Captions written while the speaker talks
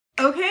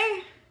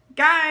Okay,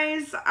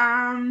 guys,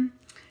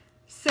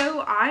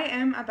 so I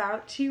am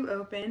about to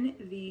open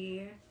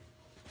the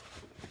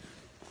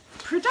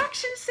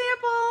production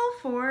sample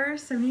for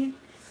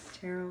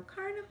Tarot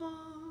Carnival.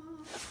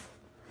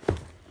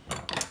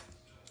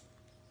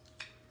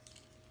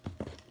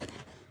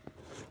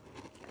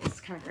 It's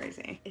kind of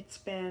crazy. It's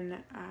been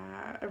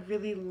a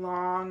really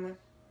long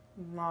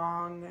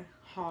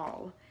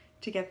haul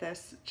to get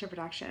this to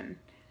production.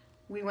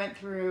 We went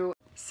through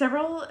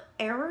several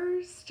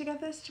errors to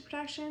get this to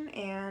production,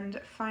 and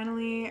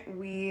finally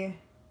we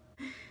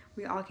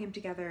all came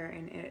together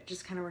and it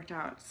just kind of worked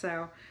out.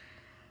 So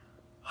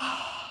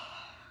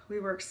we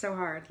worked so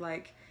hard.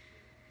 Like,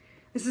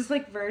 this is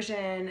like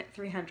version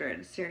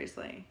 300,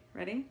 seriously.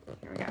 Ready?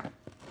 Here we go.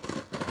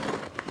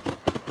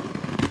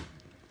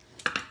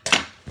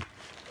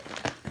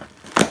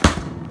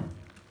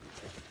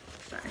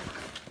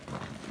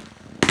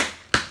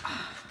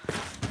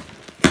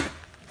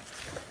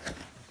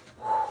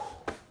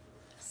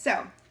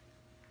 So,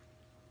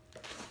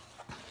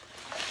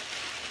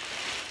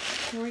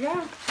 here we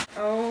go.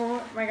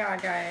 Oh my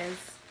god, guys.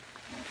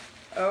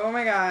 Oh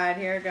my god,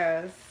 here it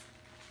goes.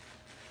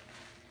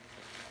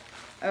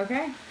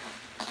 Okay,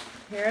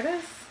 here it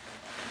is.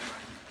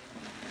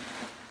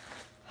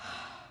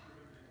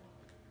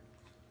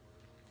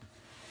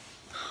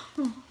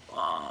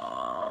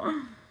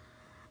 Oh,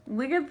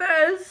 look at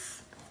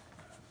this.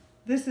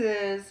 This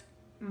is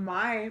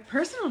my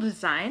personal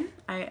design.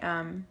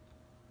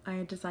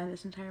 I designed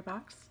this entire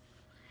box.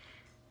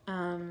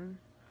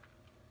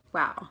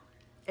 Wow.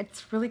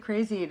 It's really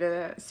crazy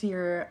to see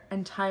your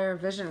entire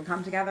vision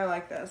come together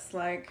like this.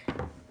 Like,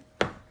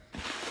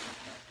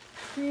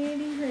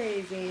 pretty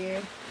crazy.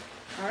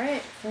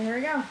 Alright, so here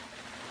we go.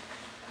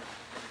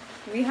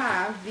 We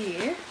have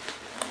the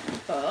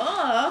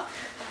book.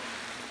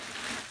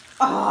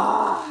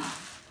 Oh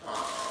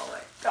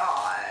my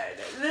god.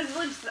 This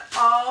looks,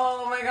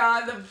 oh my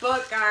god, the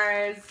book,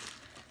 guys.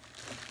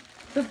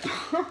 The book.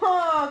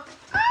 Oh!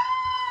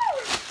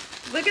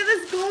 Look at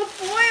this gold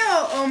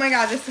foil. Oh my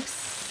god, this looks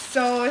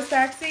so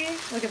sexy.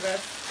 Look at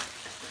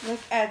this. Look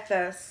at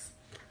this.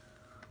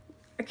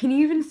 Can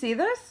you even see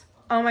this?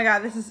 Oh my god,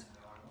 this is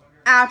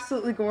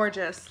absolutely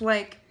gorgeous.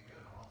 Like,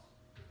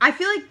 I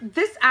feel like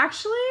this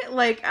actually,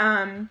 like,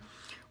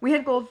 we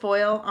had gold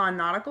foil on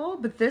Nautical,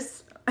 but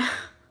this,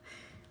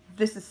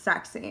 this is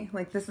sexy.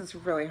 Like, this is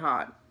really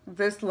hot.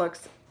 This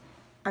looks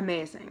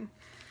amazing.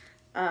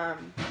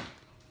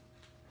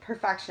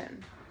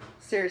 Perfection.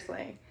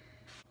 Seriously.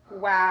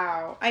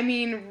 Wow. I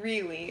mean,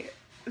 really.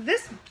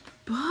 This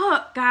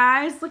book,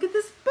 guys. Look at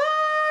this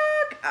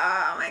book.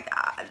 Oh my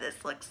god.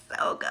 This looks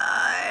so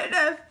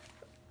good.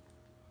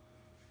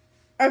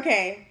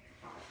 Okay.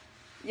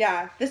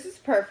 Yeah, this is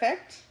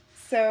perfect.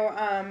 So,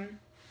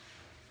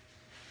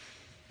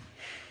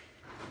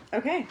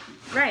 okay.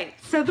 Right.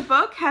 So the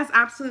book has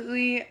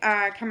absolutely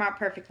come out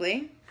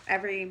perfectly.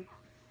 Every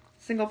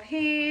single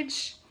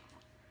page.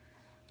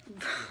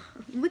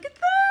 Look at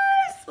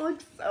this! It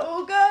looks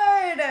so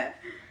good!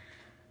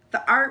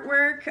 The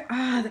artwork,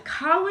 the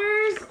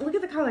colors, look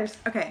at the colors.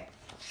 Okay,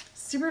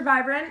 super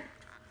vibrant.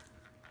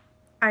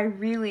 I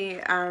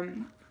really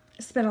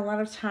spent a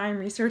lot of time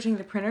researching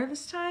the printer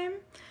this time,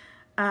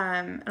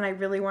 and I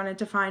really wanted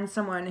to find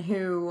someone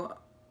who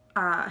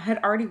had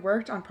already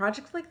worked on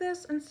projects like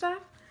this and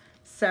stuff.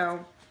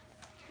 So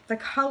the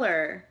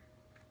color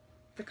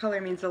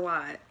means a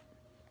lot,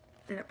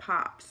 and it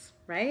pops,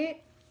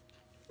 right?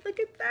 Look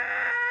at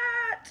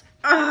that!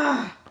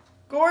 Ah,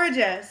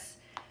 gorgeous.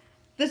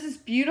 This is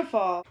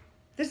beautiful.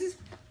 This is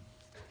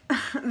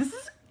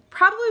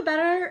probably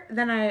better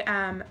than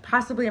I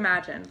possibly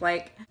imagined.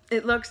 Like,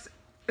 it looks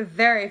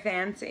very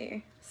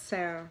fancy.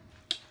 So,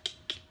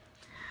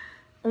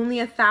 only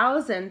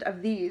 1,000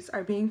 of these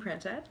are being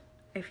printed.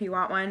 If you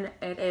want one,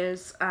 it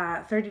is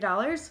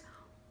 $30,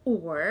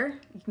 or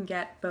you can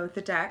get both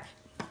the deck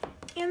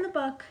and the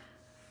book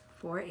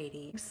for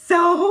 $80.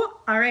 So,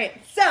 all right,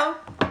 so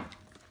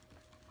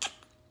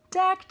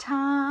deck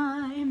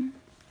time.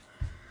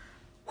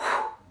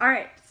 All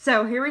right,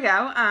 so here we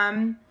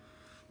go.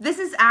 This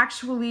is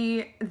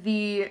actually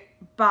the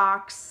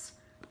box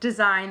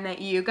design that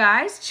you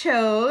guys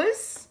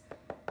chose.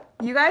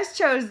 You guys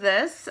chose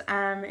this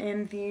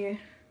in the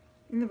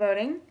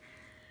voting.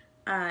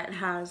 It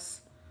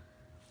has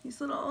these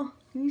little,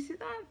 can you see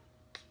that?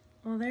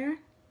 All there,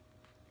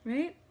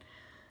 right?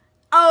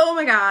 Oh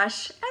my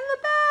gosh, and the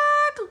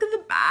back, look at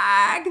the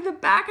back. The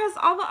back has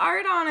all the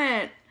art on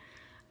it.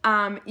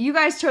 You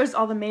guys chose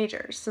all the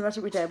majors, so that's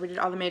what we did. We did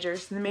all the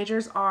majors, and the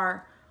majors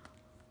are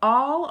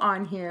all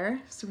on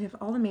here. So we have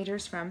all the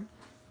majors from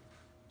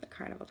the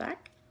Carnival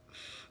deck.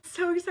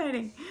 So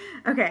exciting.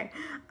 Okay.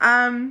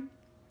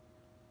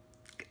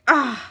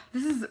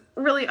 This is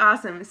really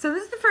awesome. So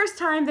this is the first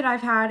time that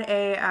I've had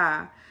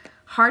a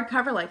hard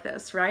cover like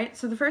this, right?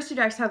 So the first two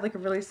decks had like a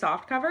really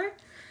soft cover.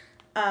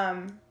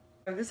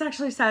 This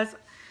actually says,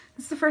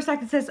 this is the first deck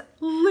that says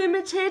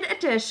limited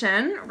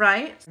edition,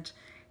 right?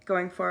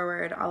 Going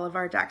forward, all of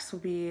our decks will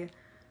be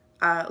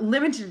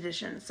limited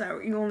edition, so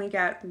you only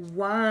get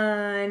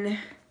one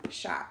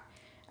shot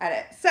at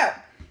it. So,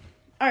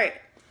 all right,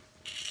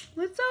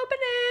 let's open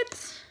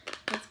it.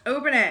 Let's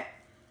open it.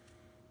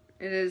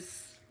 It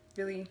is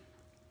really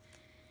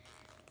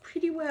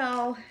pretty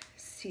well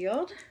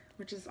sealed,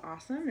 which is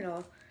awesome.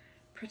 It'll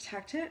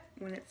protect it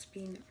when it's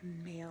being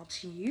mailed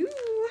to you.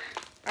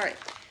 All right.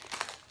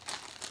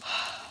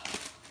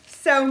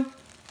 So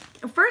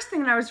the first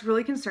thing that I was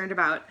really concerned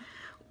about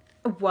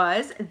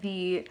was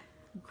the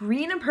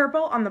green and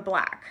purple on the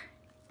black.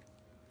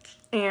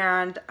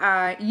 And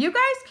you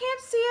guys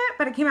can't see it,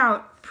 but it came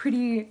out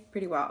pretty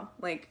well.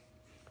 Like,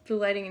 the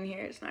lighting in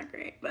here is not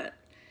great, but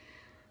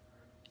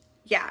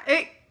yeah,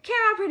 it came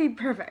out pretty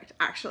perfect,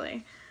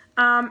 actually.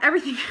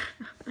 Everything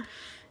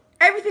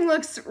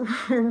looks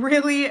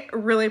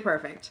really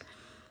perfect.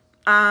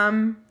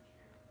 Yeah,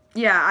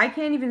 I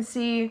can't even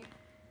see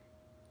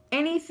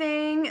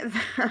anything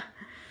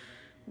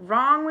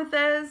wrong with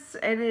this.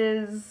 It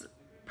is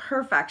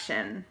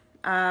perfection.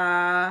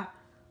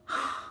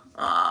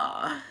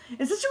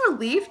 It's such a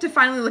relief to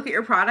finally look at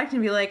your product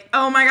and be like,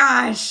 oh my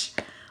gosh,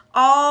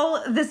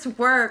 all this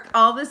work,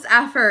 all this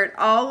effort,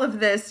 all of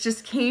this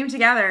just came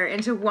together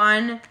into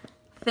one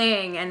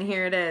thing, and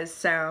here it is.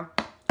 So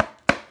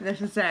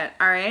this is it.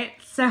 All right,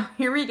 so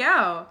here we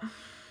go.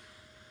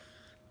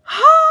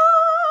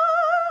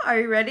 Are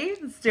you ready?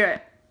 Let's do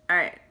it. All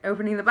right,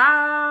 opening the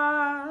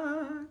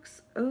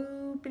box.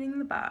 Opening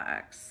the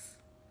box.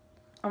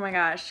 Oh my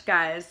gosh,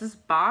 guys, this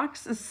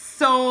box is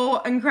so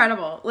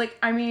incredible. Like,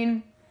 I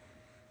mean,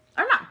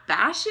 I'm not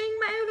bashing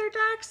my other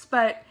decks,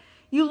 but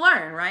you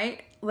learn,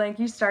 right? Like,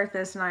 you start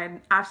this and I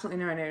had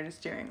absolutely no idea what I was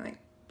doing. Like,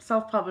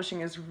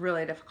 self-publishing is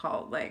really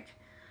difficult. Like,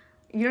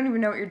 you don't even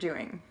know what you're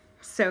doing,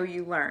 so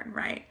you learn,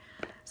 right?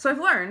 So I've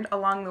learned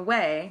along the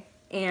way,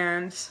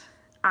 and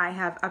I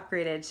have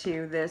upgraded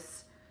to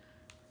this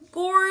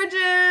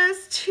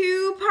gorgeous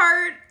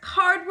 2-part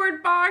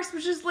cardboard box,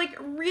 which is like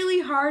really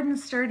hard and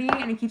sturdy,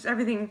 and it keeps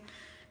everything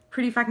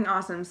pretty fucking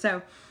awesome.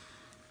 So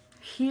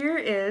here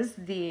is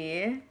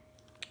the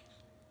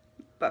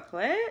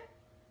booklet,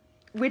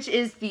 which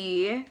is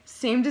the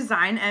same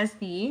design as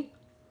the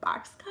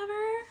box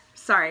cover.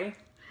 Sorry.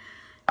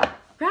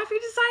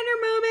 Graphic designer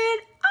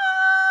moment.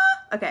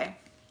 Ah! Okay.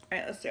 All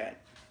right, let's do it.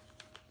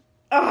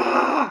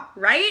 Ah!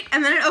 Right?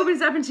 And then it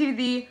opens up into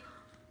the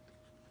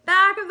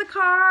back of the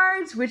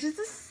cards, which is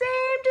the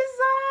same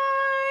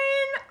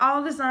design.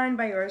 All designed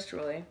by yours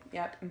truly.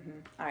 Yep.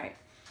 All right.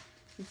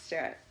 Let's do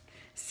it.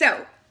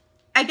 So,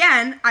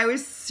 again, I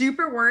was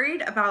super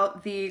worried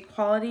about the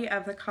quality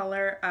of the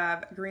color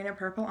of green and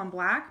purple on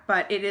black,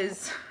 but it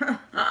is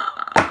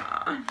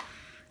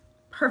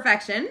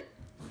perfection,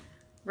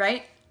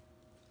 right?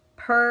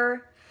 Perfection.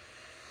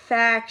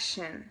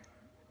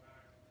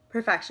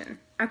 Perfection.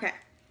 Okay.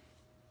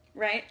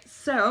 Right?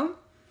 So,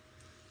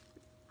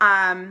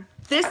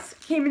 this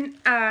came in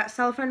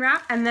cellophane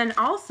wrap, and then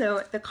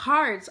also the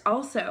cards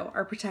also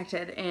are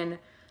protected in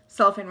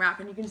cellophane wrap.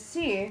 And you can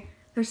see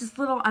there's this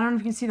little, I don't know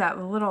if you can see that,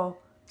 the little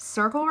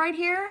circle right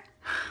here,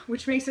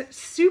 which makes it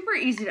super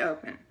easy to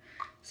open.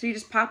 So you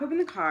just pop open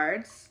the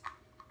cards,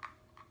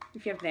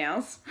 if you have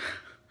nails.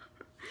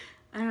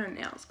 I don't have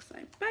nails because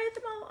I bite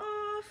them all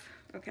off.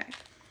 Okay,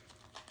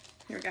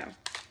 here we go.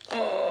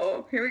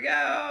 Oh, here we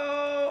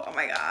go. Oh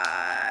my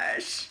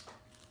gosh.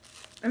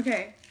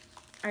 Okay,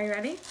 are you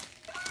ready?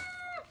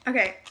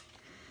 Okay.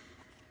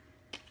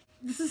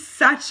 This is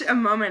such a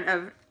moment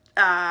of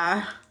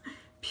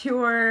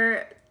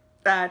pure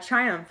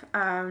triumph.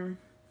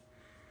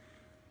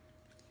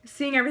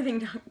 Seeing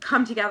everything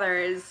come together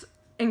is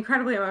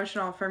incredibly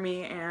emotional for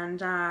me,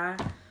 and I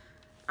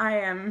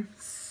am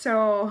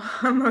so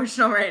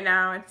emotional right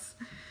now. It's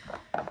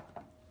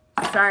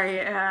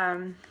sorry.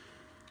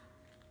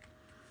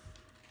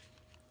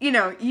 You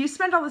know, you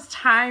spend all this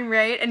time,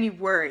 right, and you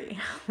worry.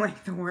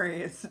 Like, the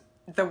worry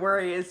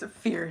is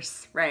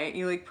fierce, right?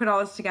 You like put all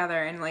this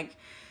together and like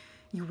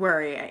you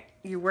worry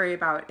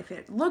about if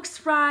it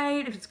looks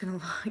right, if it's gonna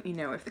look, you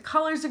know, if the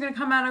colors are gonna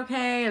come out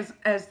okay.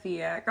 As the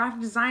graphic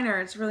designer,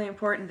 it's really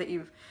important that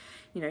you've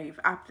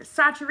upped the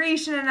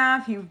saturation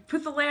enough, you've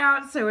put the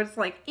layout so it's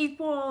like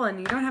equal, and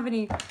you don't have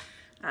any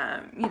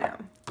you know,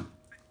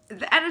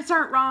 the edits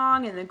aren't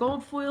wrong, and the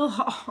gold foil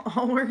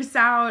all works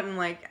out, and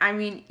like, I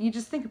mean, you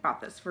just think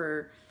about this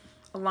for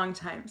a long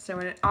time. So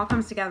when it all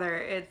comes together,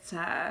 it's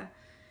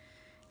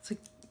like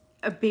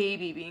a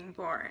baby being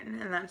born,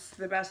 and that's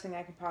the best thing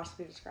I could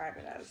possibly describe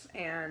it as.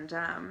 And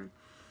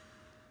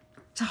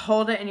to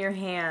hold it in your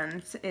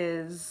hands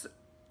is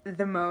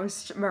the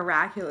most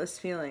miraculous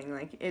feeling.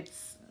 Like,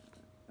 it's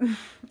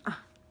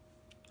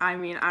I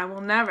mean, I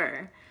will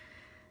never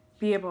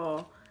be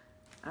able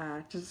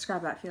to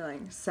describe that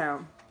feeling.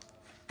 So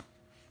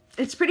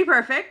it's pretty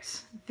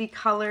perfect. The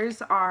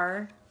colors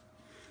are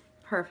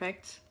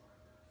perfect.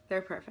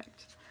 They're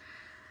perfect.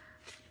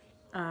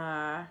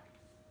 Can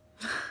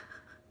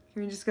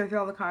we just go through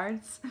all the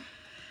cards?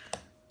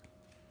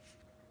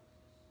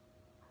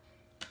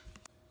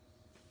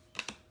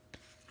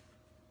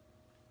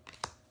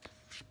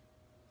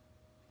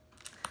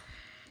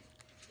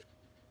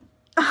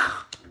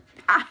 Oh,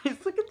 guys,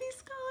 look at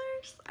these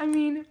colors. I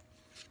mean,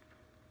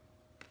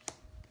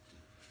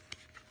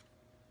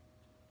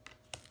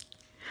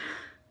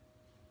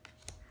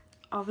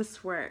 all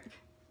this work,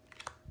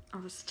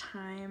 all this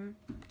time,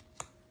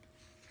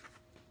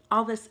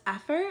 all this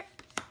effort,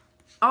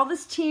 all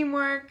this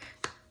teamwork,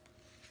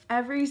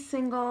 every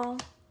single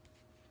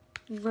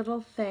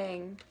little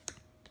thing,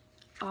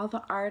 all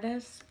the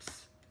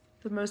artists,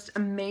 the most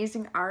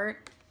amazing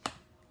art,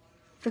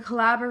 the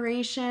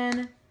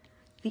collaboration,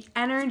 the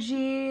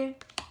energy,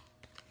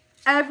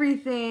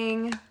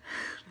 everything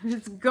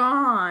that's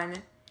gone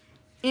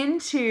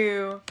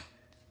into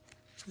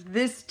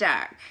this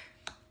deck.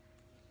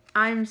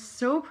 I'm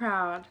so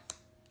proud.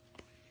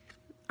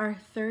 Our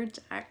third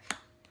deck.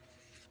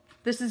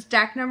 This is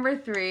deck number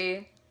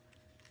 3,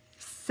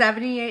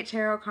 78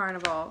 Tarot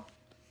Carnival.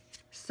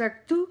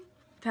 Surtout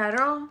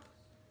Tarot.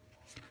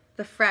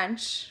 The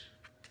French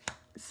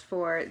is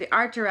for the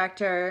art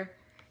director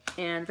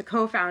and the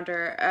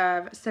co-founder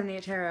of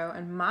 78 Tarot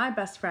and my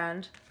best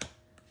friend,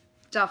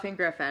 Delphine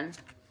Griffin.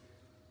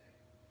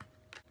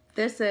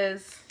 This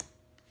is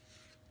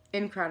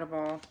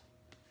incredible.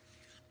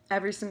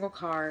 Every single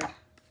card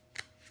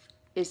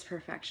is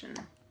perfection.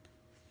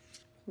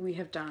 We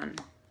have done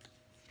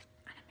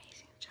an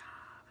amazing job.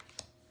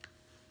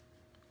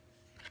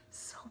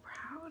 So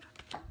proud.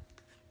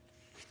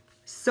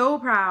 So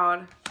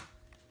proud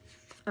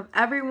of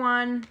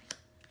everyone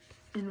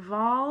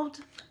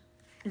involved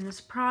in this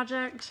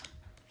project.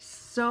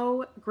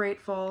 So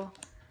grateful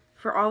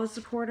for all the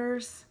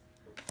supporters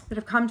that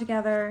have come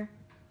together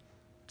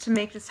to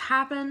make this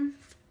happen.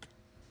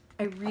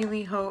 I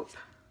really hope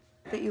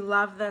that you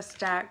love this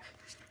deck,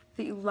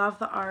 that you love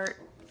the art,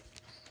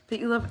 that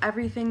you love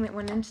everything that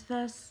went into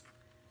this,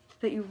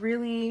 that you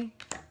really,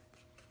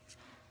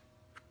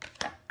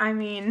 I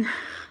mean,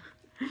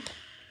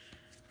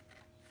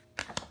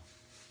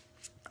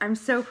 I'm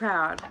so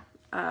proud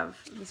of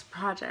this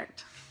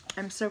project.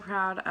 I'm so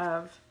proud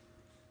of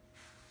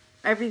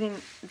everything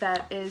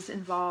that is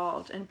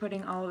involved in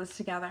putting all of this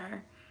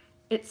together.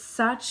 It's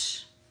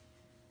such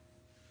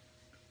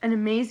an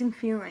amazing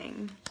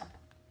feeling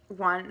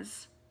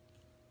once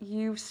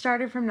you've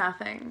started from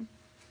nothing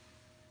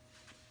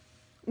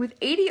with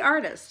 80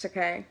 artists,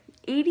 okay?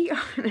 80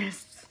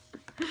 artists.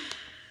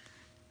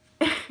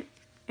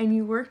 And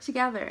you work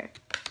together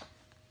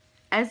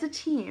as a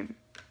team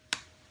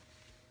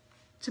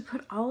to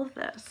put all of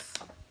this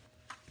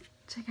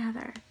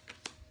together.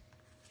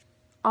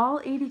 All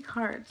 80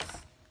 cards.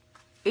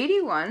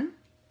 81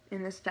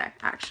 in this deck,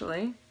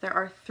 actually. There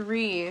are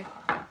 3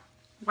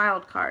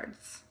 wild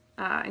cards,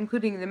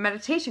 including the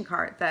meditation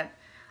card that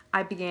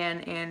I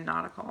began in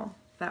Nautical,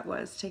 that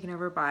was taken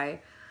over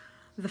by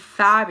the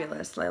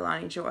fabulous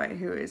Leilani Joy,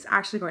 who is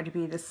actually going to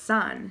be the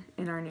sun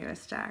in our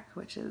newest deck,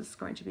 which is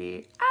going to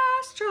be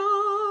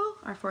Astral,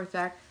 our 4th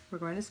deck. We're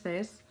going to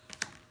space,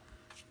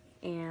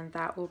 and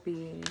that will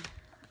be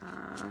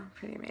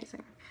pretty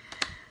amazing.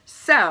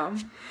 So,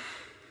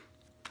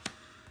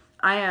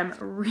 I am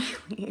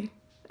really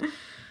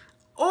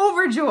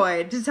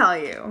overjoyed to tell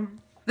you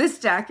this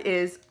deck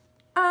is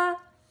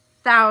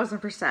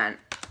 1,000%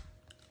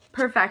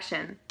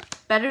 perfection,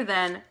 better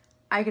than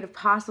I could have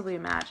possibly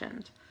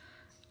imagined.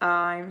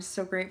 I'm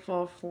so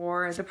grateful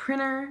for the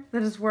printer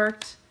that has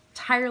worked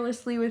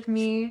tirelessly with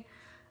me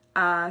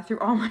through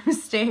all my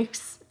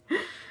mistakes,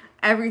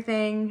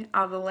 everything,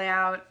 all the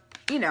layout,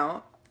 you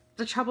know,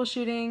 the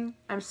troubleshooting.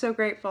 I'm so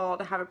grateful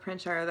to have a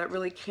printer that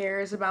really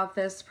cares about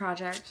this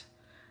project,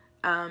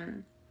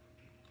 and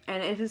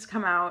it has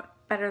come out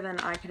better than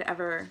I could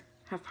ever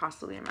have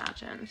possibly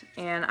imagined.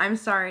 And I'm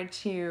sorry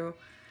to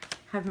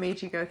have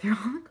made you go through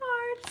all the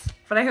cards,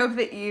 but I hope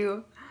that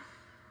you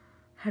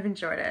have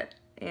enjoyed it.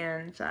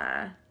 And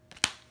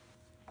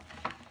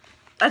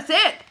that's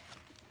it.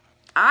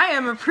 I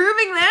am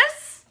approving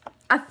this.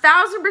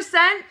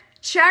 1,000%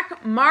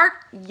 check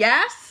mark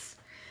yes.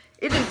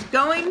 It is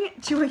going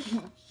to a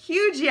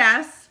huge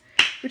yes,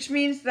 which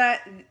means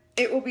that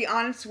it will be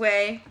on its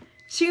way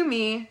to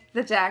me,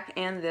 the deck,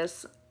 and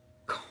this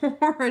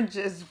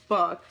gorgeous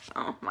book.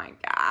 Oh my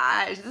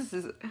gosh, this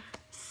is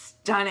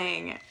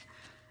stunning.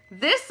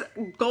 This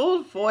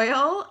gold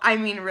foil, I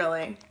mean,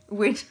 really,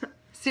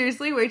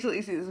 seriously, wait till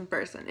you see this in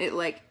person. It,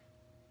 like,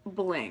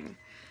 bling.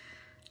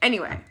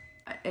 Anyway,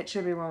 it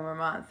should be 1 more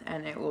month,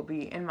 and it will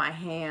be in my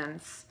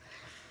hands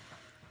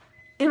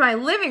in my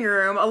living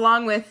room,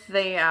 along with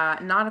the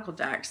nautical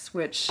decks,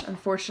 which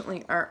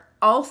unfortunately are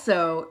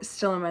also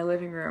still in my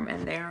living room,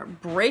 and they are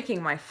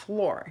breaking my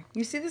floor.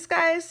 You see this,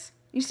 guys?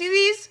 You see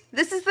these?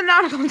 This is the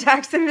nautical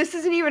decks, and this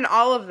isn't even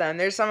all of them.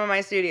 There's some in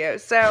my studio.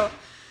 So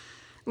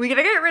we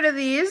gotta get rid of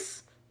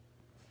these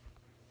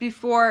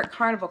before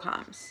Carnival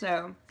comes.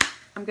 So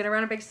I'm gonna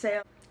run a big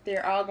sale.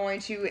 They're all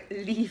going to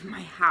leave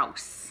my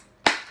house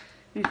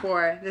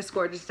before this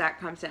gorgeous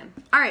deck comes in.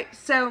 All right,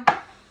 so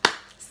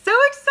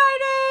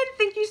excited.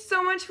 Thank you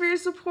so much for your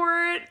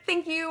support.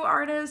 Thank you,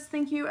 artists.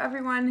 Thank you,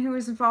 everyone who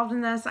is involved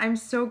in this. I'm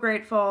so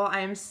grateful. I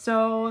am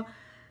so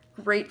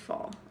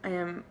grateful. I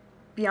am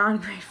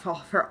beyond grateful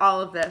for all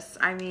of this.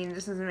 I mean,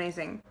 this is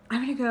amazing.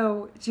 I'm gonna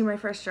go do my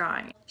first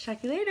drawing.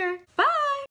 Check you later. Bye.